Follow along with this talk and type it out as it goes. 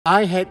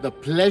I had the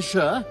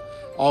pleasure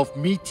of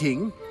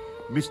meeting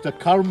Mr.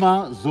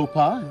 Karma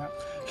Zopa. Yeah.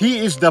 He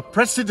is the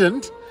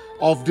president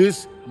of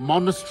this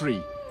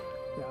monastery.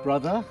 Yeah.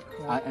 Brother,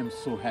 Yeah. I am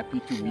so happy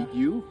to meet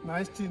you.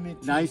 Nice to meet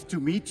you. Nice to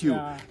meet you.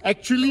 Yeah.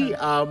 Actually,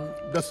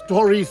 the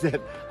story is that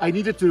I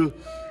needed to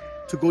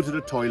go to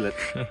the toilet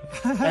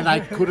and I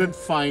couldn't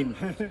find.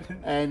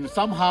 And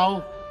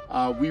somehow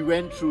we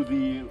went through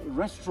the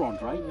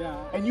restaurant, right? Yeah.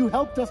 And you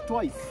helped us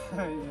twice.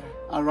 Yeah.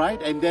 All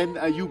right, and then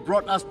you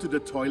brought us to the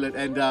toilet,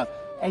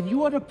 and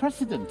you are the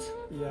president.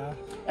 Yeah.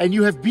 And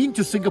you have been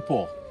to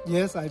Singapore.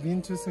 Yes, I've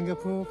been to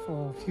Singapore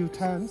for a few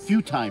times.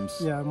 Few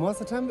times. Yeah,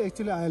 most of the time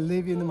actually I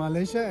live in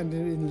Malaysia and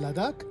in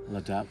Ladakh.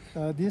 Ladakh.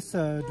 This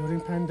during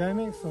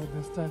pandemic, so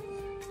this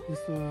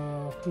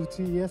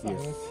 2-3 years I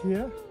was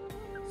here.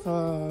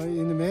 So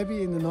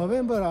maybe in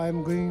November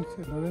I'm going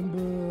to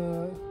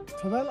November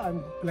 12.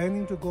 I'm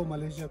planning to go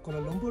Malaysia,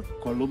 Kuala Lumpur.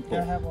 Kuala Lumpur.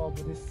 They have a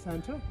Buddhist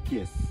center.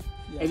 Yes.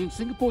 Yeah. And in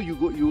Singapore, you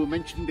were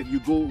mentioning that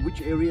you go.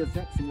 Which area is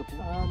that,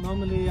 Singapore?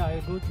 Normally I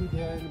go to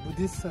the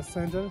Buddhist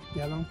center,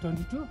 Geylang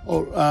 22.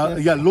 Oh,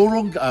 Yes. yeah,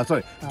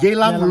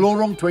 Geylang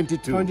Lorong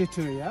 22.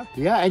 22, yeah.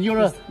 Yeah, and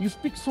you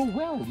speak so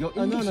well. Your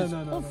English is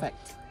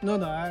perfect. No,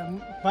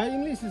 my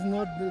English is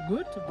not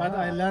good, but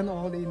I learn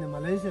all in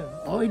Malaysia.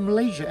 Oh, in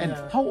Malaysia. And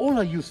Yeah. how old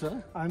are you, sir?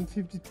 I'm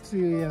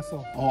 53 years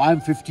old. Oh, I'm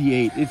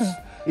 58.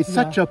 It's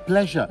such a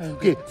pleasure. Thank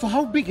Okay, so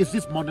how big is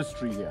this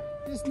monastery here?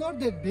 It's not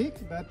that big,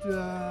 but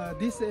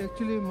this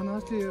actually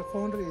monastery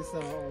founder is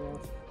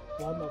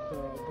one of the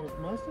great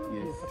masters.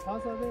 Yes. He's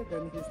passed away,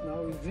 then he's now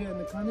in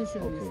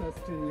reincarnation. Okay. He's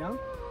still young.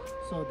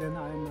 So then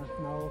I'm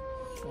now.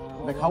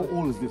 Like how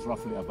old is this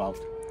roughly about?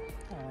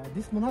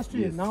 This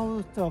monastery is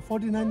now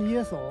 49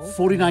 years old.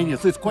 49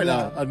 years, so it's quite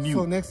a new.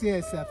 So next year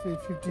is 50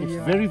 It's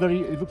years.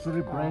 it looks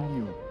very brand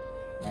new.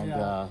 And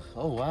yeah.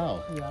 oh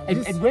wow. Yeah,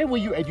 And where were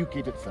you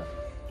educated, sir?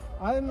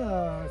 I'm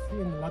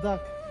in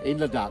Ladakh. In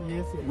Ladakh?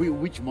 Yes.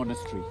 Which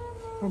monastery?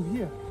 From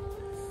here.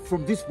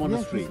 From this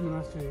monastery? Yes, this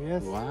monastery,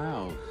 yes.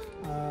 Wow.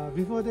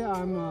 Before that,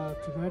 I'm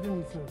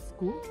Tibetan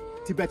school.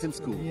 Tibetan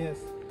school? Yes,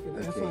 in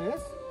Okay.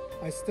 SOS.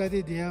 I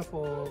studied there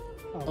for...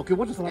 Okay,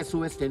 what does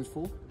SOS stand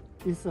for?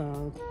 It's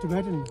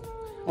Tibetan.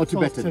 Oh,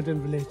 Tibetan.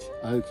 Tibetan village.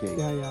 Okay.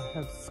 Yeah,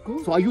 have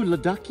school. So are you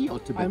Ladakhi or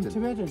Tibetan? I'm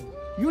Tibetan.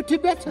 You're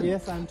Tibetan?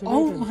 Yes, I'm Tibetan.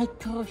 Oh my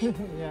gosh.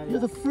 Yeah. You're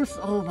the first,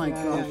 oh my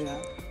gosh.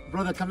 Yeah.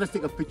 Brother, come let's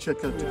take a picture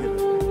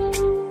together.